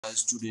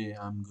Guys, today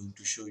I'm going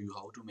to show you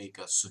how to make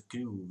a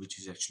screw which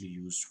is actually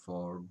used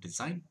for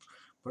design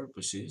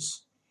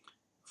purposes,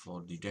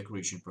 for the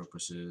decoration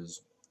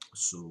purposes.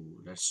 So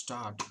let's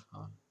start.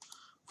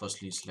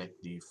 Firstly,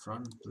 select the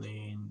front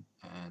plane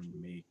and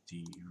make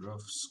the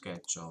rough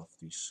sketch of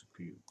the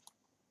screw.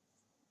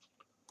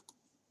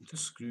 The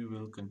screw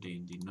will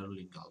contain the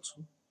knurling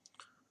also.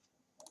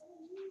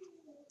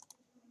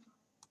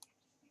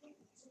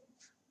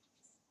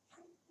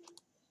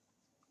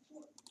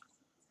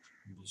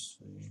 This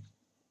way,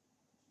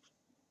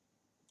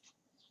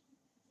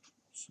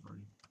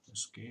 sorry,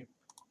 escape.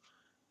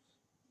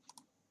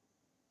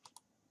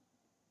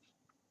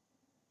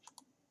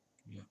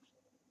 Yeah,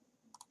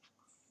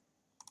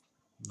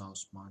 now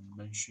smart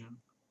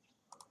dimension.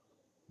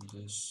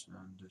 This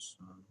and this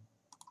one,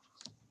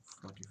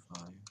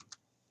 45.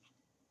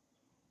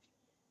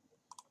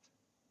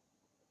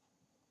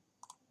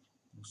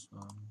 This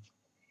one,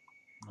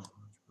 not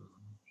much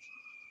better.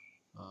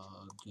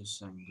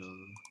 This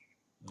angle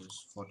is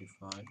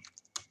 45.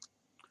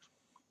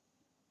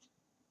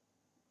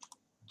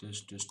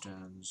 This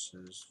distance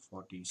is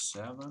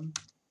 47.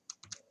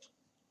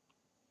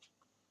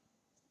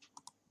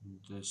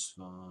 This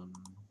one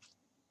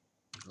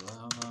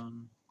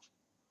 11.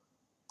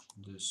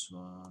 This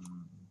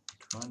one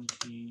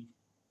 20.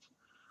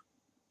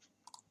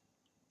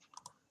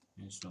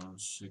 This one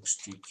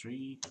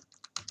 63.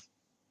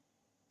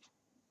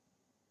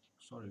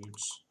 Sorry,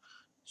 it's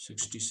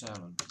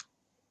 67.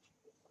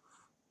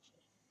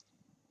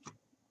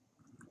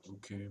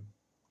 Okay.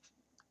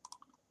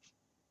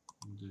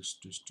 This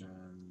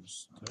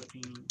distance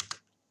 13.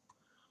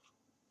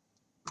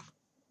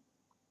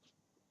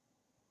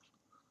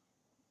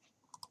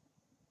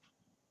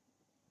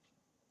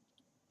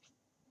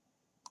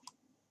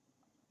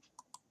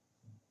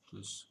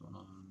 This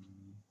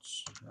one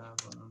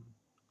 7.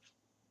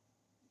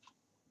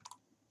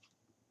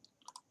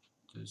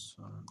 This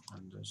one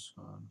and this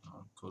one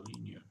are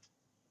collinear.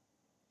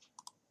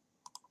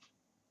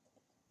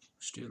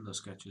 Still, the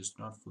sketch is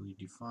not fully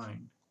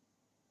defined.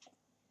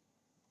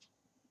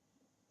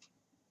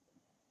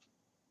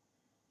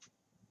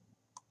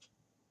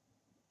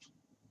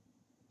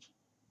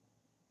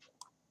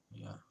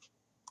 Yeah,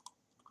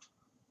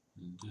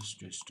 this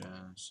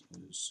distance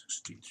is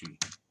 63.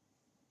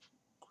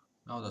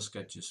 Now the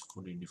sketch is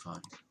fully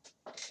defined.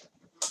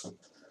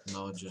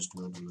 Now just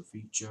go to the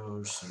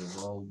features,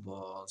 revolve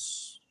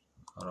bars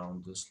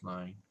around this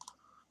line.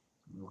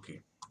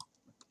 Okay,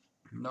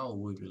 now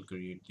we will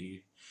create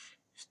the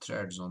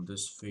threads on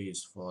this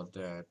face. For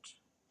that,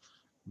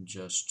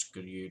 just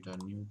create a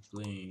new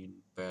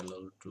plane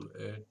parallel to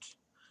it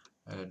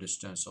at a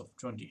distance of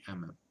 20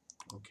 mm.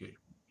 Okay,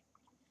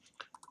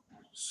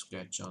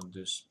 sketch on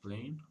this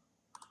plane,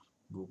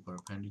 go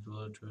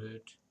perpendicular to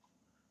it.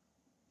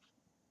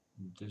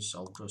 This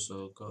outer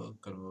circle,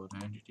 convert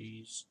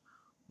entities.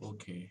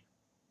 Okay,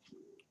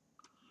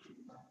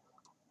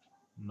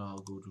 now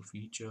go to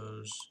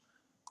features,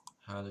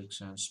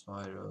 helix and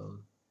spiral,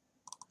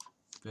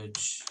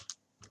 pitch,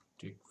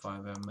 take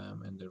 5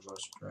 mm in the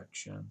reverse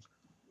direction,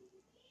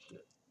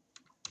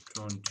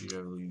 20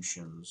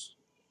 revolutions,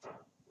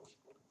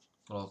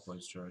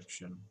 clockwise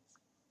direction.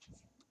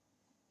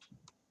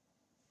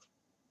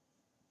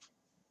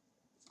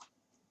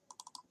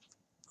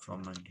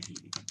 From 90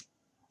 degrees.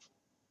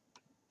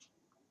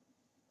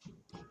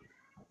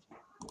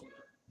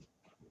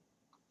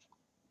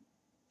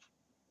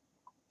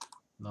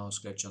 Now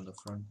sketch on the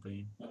front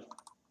plane.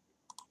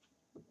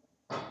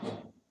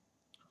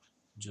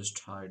 Just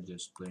hide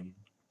this plane.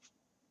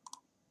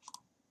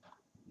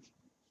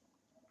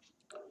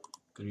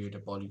 Create a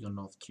polygon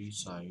of 3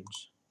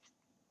 sides.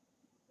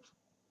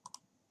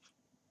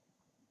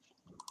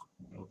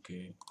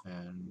 Okay,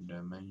 and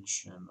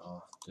dimension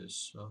of this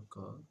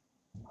circle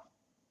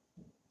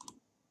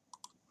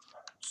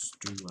is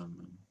 2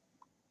 mm.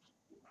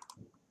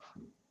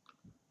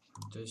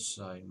 This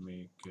side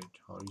make it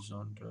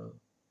horizontal.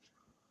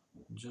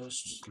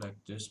 Just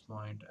select this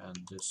point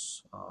and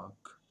this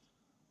arc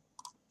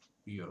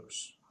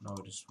pierce. Now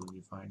it is fully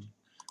defined.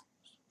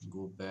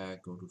 Go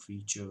back, go to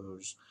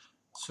features,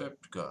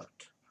 swept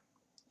cut,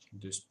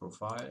 this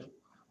profile,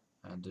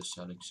 and this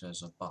helix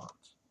as a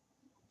path.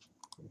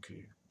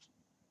 Okay,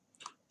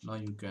 now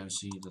you can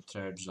see the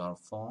threads are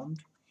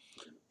formed.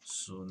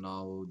 So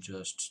now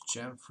just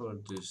chamfer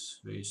this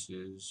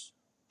faces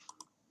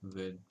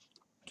with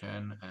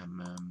 10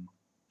 mm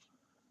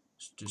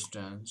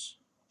distance.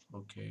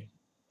 Okay,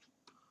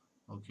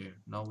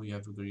 now we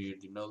have to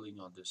create the knurling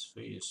on this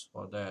face.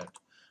 For that,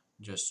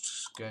 just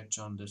sketch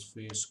on this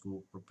face,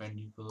 go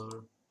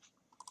perpendicular,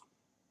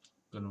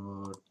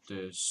 convert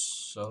this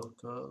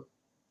circle,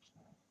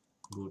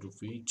 go to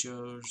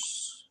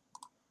features,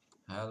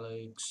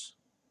 helix,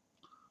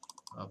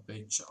 a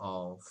pitch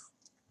of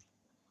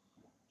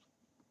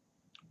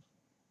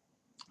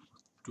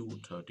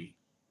 230,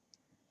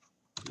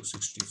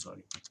 260,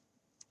 sorry,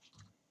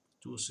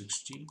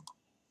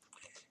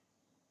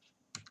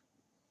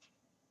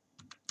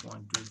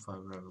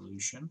 260.25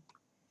 revolution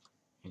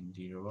in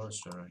the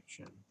reverse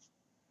direction.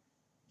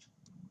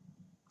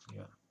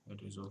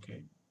 is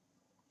okay.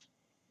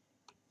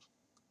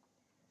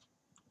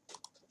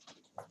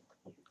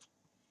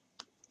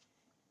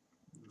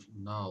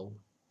 Now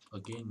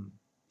again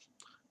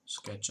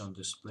sketch on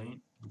this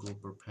plane, go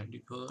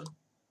perpendicular,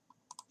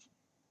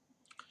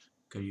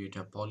 create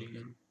a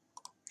polygon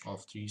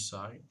of 3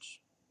 sides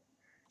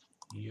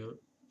here.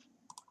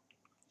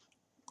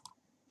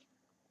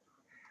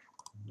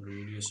 The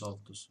radius of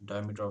this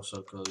diameter of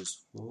circle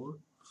is 4,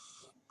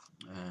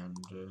 and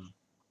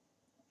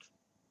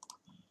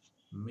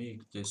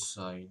make this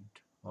side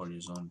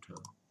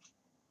horizontal.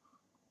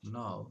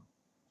 Now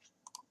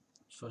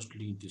first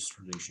leave this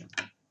relation,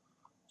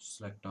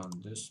 select on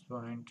this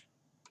point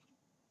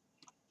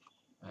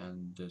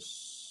and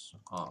this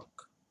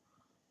arc,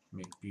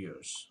 make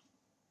piers.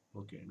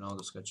 Okay, now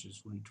the sketch is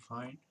fully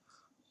defined.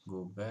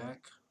 Go back,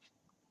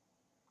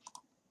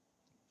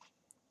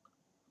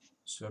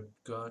 swept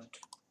cut,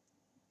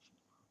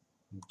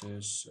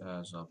 this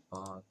as a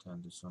path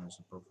and this one as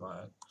a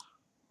profile.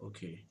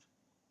 Okay,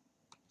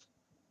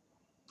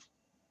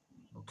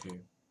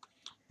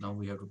 now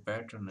we have to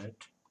pattern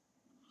it.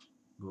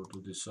 Go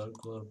to the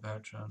circular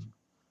pattern,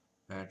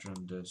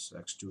 pattern this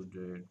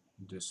extruded,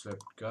 this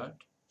swept cut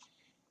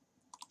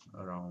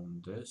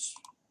around this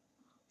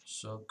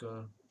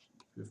circle,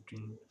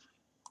 15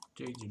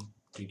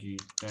 degree,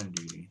 10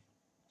 degree.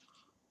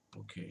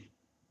 Okay,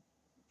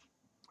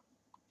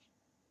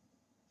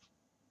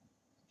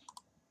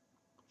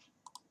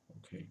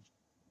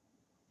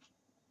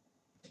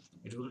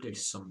 it will take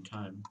some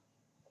time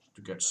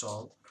to get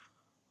solved.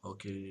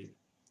 Okay,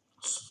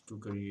 so to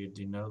create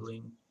the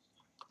knurling,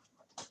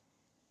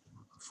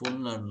 full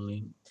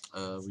knurling,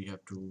 we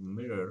have to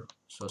mirror.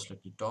 So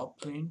select the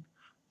top plane,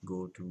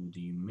 go to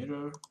the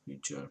mirror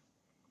feature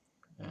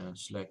and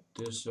select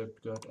this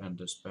swept cut and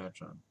this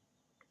pattern,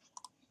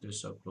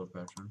 this circular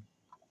pattern.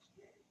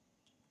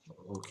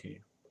 Okay,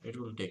 it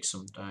will take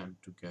some time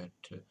to get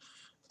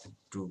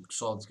to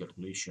solve the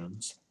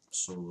calculations,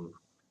 so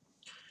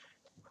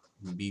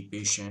be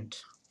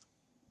patient.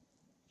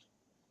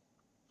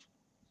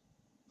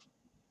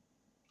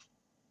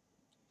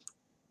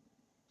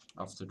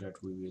 After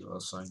that we will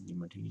assign the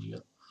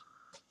material.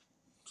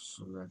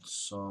 So let's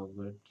solve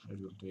it. It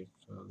will take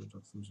a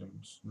little few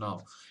seconds.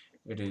 Now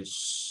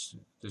this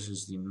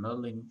is the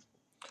knurling.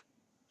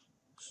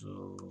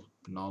 So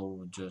now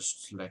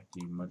just select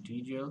the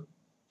material,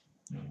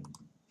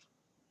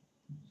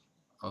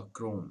 a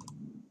chrome.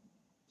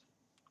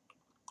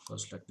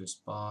 First select this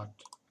part,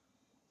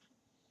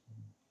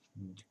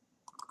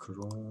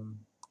 chrome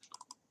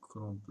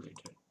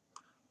plated.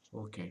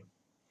 Okay,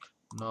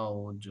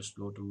 now just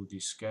go to the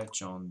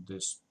sketch on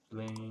this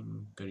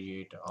plane,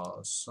 create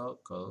a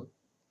circle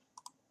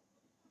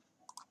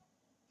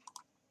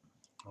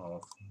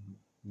of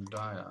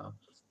dia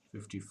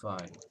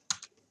 55.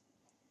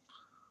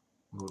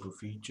 Go to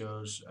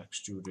features,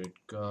 extruded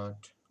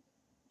cut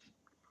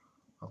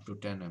up to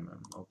 10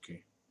 mm.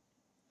 Okay,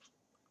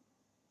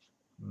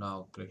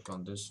 now click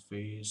on this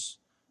face,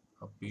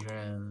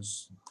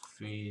 appearance,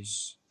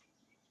 face,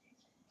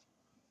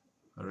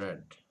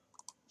 red.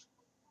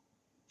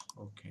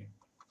 Okay,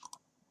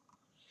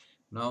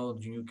 now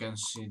you can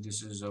see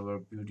this is our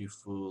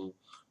beautiful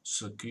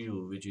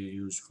circle which is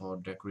used for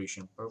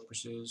decoration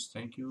purposes.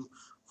 Thank you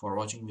for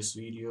watching this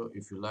video.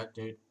 If you liked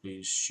it,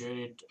 please share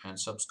it and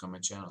subscribe my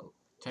channel.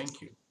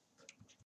 Thank you.